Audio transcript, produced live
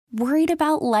Worried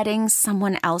about letting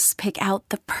someone else pick out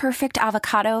the perfect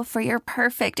avocado for your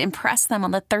perfect impress them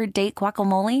on the third date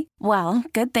guacamole? Well,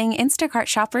 good thing Instacart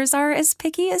shoppers are as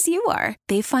picky as you are.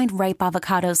 They find ripe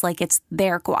avocados like it's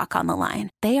their guac on the line.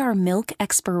 They are milk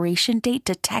expiration date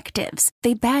detectives.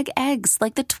 They bag eggs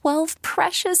like the 12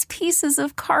 precious pieces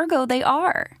of cargo they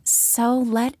are. So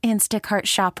let Instacart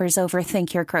shoppers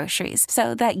overthink your groceries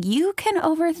so that you can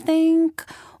overthink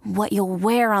what you'll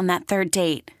wear on that third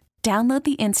date. Download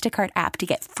the Instacart app to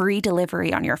get free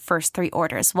delivery on your first 3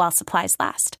 orders while supplies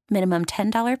last. Minimum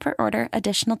 $10 per order.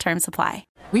 Additional terms apply.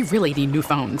 We really need new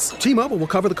phones. T-Mobile will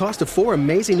cover the cost of 4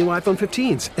 amazing new iPhone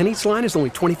 15s, and each line is only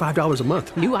 $25 a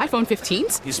month. New iPhone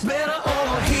 15s? It's better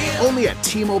over here. Only at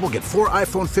T-Mobile, get 4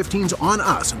 iPhone 15s on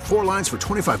us and 4 lines for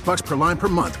 $25 per line per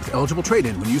month with eligible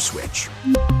trade-in when you switch.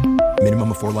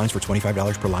 Minimum of 4 lines for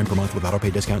 $25 per line per month with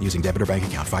autopay discount using debit or bank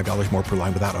account. $5 more per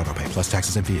line without autopay, plus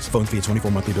taxes and fees. Phone fee at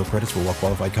 24 monthly bill credits for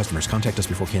well-qualified customers. Contact us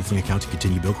before canceling account to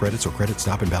continue bill credits or credit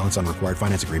stop and balance on required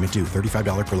finance agreement due.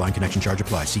 $35 per line connection charge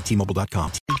applies. See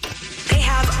T-Mobile.com. They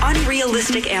have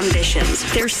unrealistic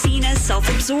ambitions. They're seen as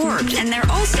self-absorbed, and they're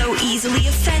also easily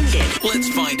offended. Let's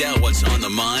find out what's on the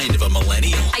mind of a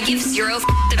millennial. I give 0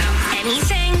 about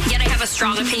anything, yet I have a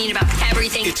strong opinion about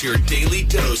everything. It's your daily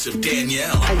dose of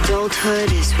Danielle.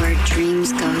 Adulthood is where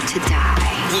dreams go to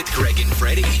die. With Greg and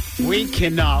Freddie. We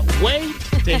cannot wait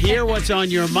to hear what's on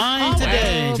your mind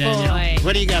today, Danielle. Boy.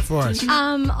 What do you got for us?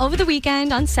 Over the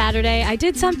weekend, on Saturday, I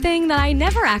did something that I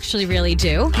never actually really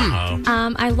do.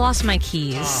 I lost my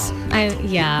keys.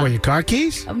 Were your car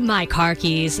keys? My car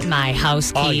keys, my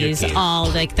house keys, all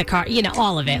like the car,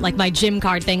 all of it. Like my gym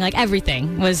card thing, like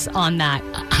everything was on that.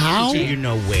 How? Do you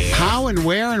know where? How and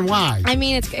where and why? I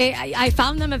mean, I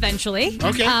found them eventually.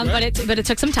 Okay. But it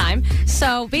took some time.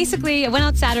 So basically, I went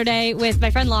out Saturday with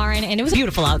my friend Lauren, and it was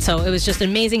beautiful out. So it was just an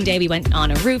amazing day. We went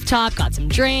on a rooftop, got some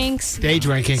drinks. Day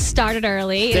drinking. Started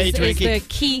early. Day drinking. Is the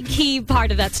key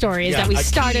part of that story is that we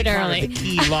started early. The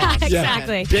key lost.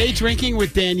 Exactly. Day drinking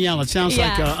with Danielle. It sounds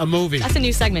like a movie. That's a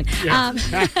new segment. Yeah.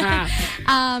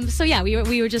 So yeah,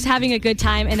 we were just having a good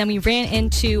time, and then we ran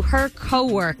into her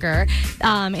coworker,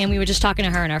 and we were just talking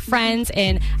to her and our friends,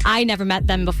 and I never met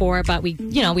them before, but we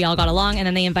all got along, and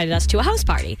then they invited us to a house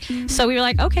party. So we were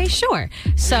like, okay, sure.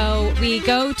 So we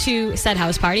go to said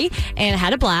house party and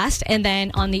had a blast, and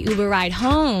then on the Uber ride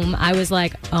home, I was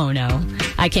like, oh no,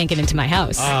 I can't get into my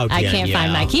house. Oh, I can't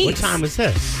find my keys. What time was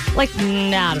this? Like,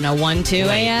 I don't know, 1, 2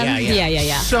 a.m.?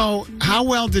 Yeah. So how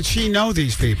well did she know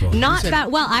these people? Not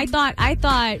that well. I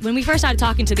thought when we first started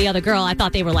talking to the other girl, I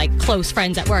thought they were like close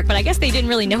friends at work, but I guess they didn't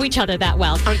really know each other that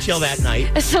well. Until that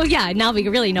night. So yeah, now we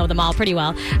really know them all pretty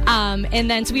well. And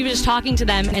then so we were just talking to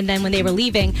them, and then when they were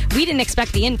leaving, we didn't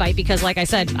expect the invite because, like I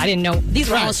said, I didn't know. These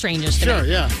were all strangers to me. Sure,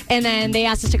 yeah. And then they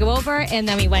asked us to go over, and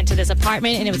then we went to this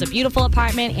apartment, and it was a beautiful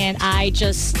apartment, and I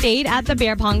just stayed at the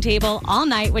beer pong table all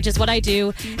night, which is what I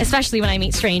do, especially when I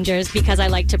meet strangers, because I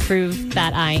like to prove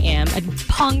that I am a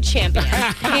pong champion.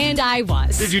 And I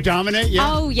was. Did you dominate? Yeah.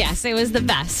 Oh, yes. It was the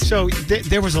best. So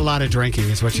there was a lot of drinking,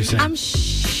 is what you're saying. I'm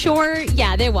sure,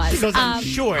 yeah, there was. Because I'm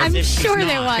sure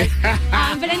there was.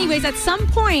 But anyways, at some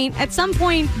point,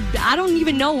 I don't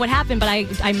even know what happened, but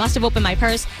I must have opened my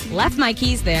purse, left my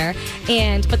keys there,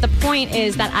 but the point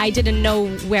is that I didn't know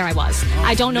where I was.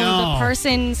 I don't know the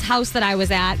person's house that I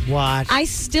was at. What? I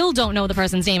still don't know the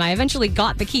person's name. I eventually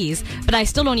got the keys, but I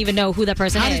still don't even know who that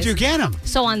person is. How did you get them?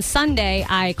 So on Sunday,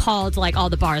 I called like all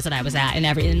the bars that I was at and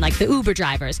everything, like the Uber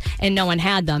drivers, and no one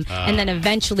had them. And then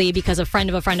eventually, because a friend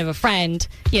of a friend of a friend,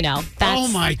 oh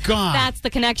my God, that's the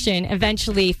connection.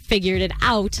 Eventually figured it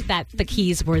out that the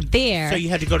keys were there. So you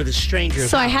had to go to the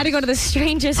stranger's house. I had to go to the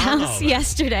stranger's house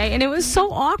yesterday, and it was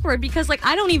so awkward because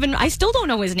I still don't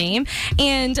know his name,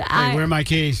 and where are my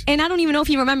keys? And I don't even know if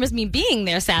he remembers me being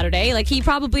there Saturday. Like he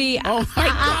probably. Oh my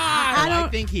God! I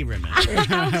think he remembers.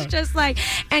 I was just like,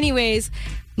 anyways.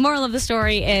 Moral of the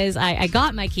story is I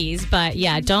got my keys, but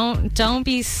yeah, don't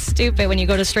be stupid when you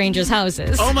go to strangers'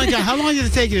 houses. Oh my God, how long did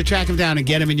it take you to track them down and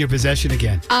get them in your possession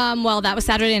again? Well, that was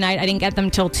Saturday night. I didn't get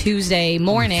them till Tuesday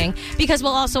morning because,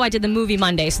 also I did the movie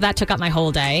Monday, so that took up my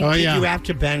whole day. Oh, yeah. Did you have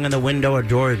to bang on the window or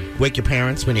door and wake your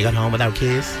parents when you got home without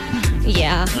keys?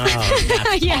 Yeah.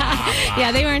 Oh,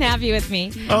 yeah, they weren't happy with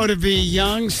me. Oh, to be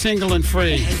young, single, and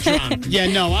free. Yeah,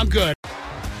 no, I'm good.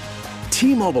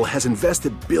 T-Mobile has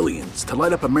invested billions to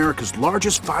light up America's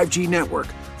largest 5G network,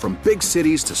 from big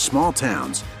cities to small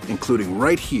towns, including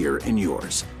right here in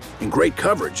yours. And great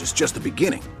coverage is just the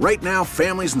beginning. Right now,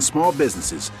 families and small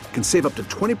businesses can save up to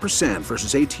 20%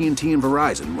 versus AT&T and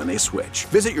Verizon when they switch.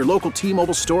 Visit your local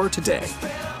T-Mobile store today.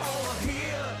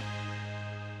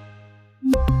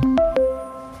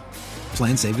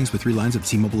 Plan savings with 3 lines of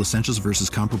T-Mobile Essentials versus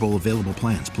comparable available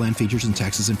plans. Plan features and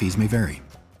taxes and fees may vary.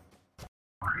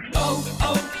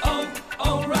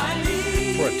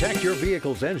 O'Reilly. Protect your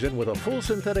vehicle's engine with a full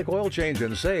synthetic oil change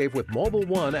and save with Mobile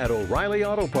One at O'Reilly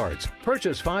Auto Parts.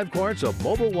 Purchase 5 quarts of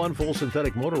Mobile One full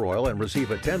synthetic motor oil and receive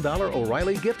a $10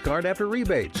 O'Reilly gift card after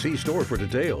rebate. See store for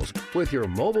details. With your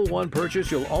Mobile One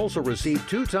purchase, you'll also receive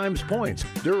 2 times points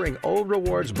during O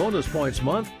Rewards Bonus Points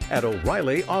Month at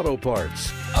O'Reilly Auto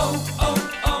Parts.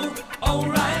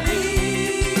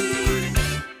 O'Reilly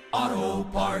Auto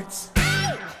Parts.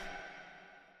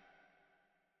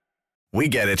 We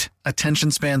get it.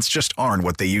 Attention spans just aren't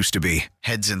what they used to be.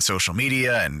 Heads in social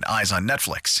media and eyes on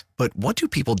Netflix. But what do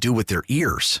people do with their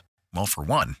ears? Well, for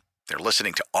one, they're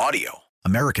listening to audio.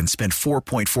 Americans spend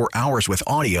 4.4 hours with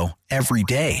audio every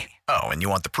day. Oh, and you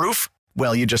want the proof?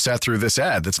 Well, you just sat through this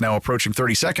ad that's now approaching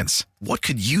 30 seconds. What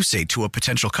could you say to a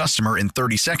potential customer in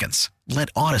 30 seconds? Let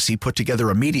Odyssey put together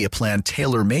a media plan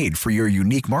tailor-made for your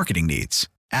unique marketing needs.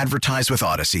 Advertise with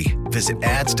Odyssey. Visit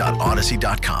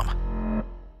ads.odyssey.com.